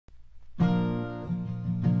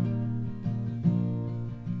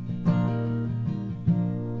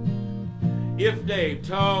If they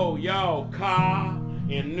tow your car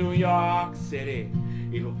in New York City,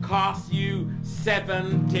 it'll cost you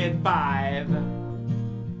 $75.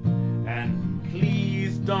 And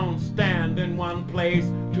please don't stand in one place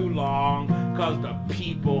too long, 'cause the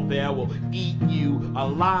people there will eat you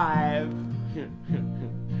alive.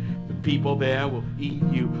 The people there will eat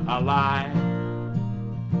you alive.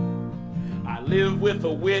 I live with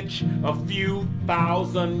a witch a few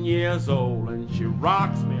thousand years old, and she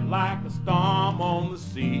rocks me like a storm on the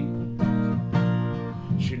sea.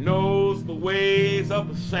 She knows the ways of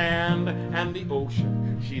the sand and the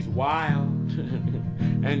ocean. She's wild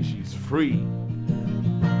and she's free.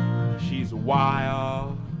 She's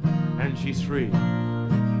wild and she's free.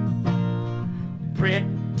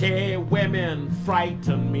 Pretty women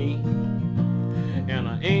frighten me, and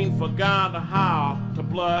I ain't forgot how to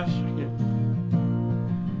blush.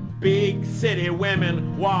 Big city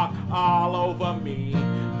women walk all over me.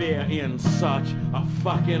 They're in such a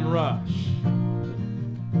fucking rush.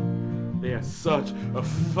 They're such a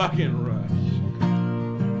fucking rush.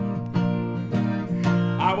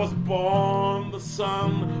 I was born the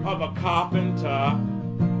son of a carpenter,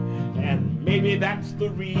 and maybe that's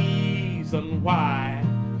the reason why,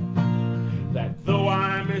 that though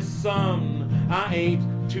I'm his son, I ain't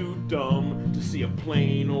too dumb to see a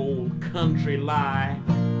plain old country lie.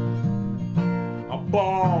 A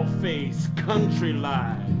bald-faced country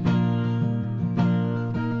lie.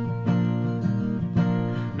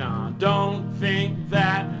 Now don't think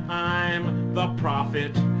that I'm the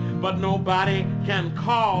prophet, but nobody can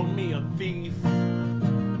call me a thief.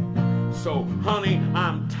 So honey,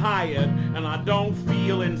 I'm tired and I don't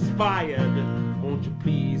feel inspired. Won't you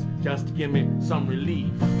please just give me some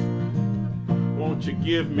relief? Won't you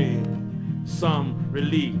give me some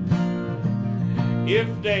relief? If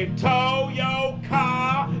they tow your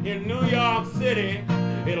car in New York City,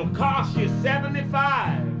 it'll cost you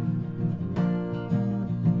 $75.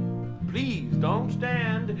 Please don't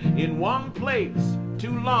stand in one place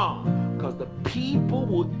too long, 'cause the people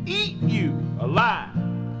will eat you alive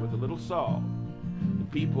with a little salt. The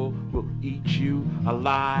people will eat you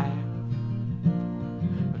alive.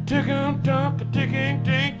 Tick-a-tock, a ticking,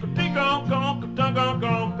 tick, a tick-a-tock, a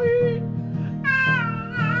tick-a-tock,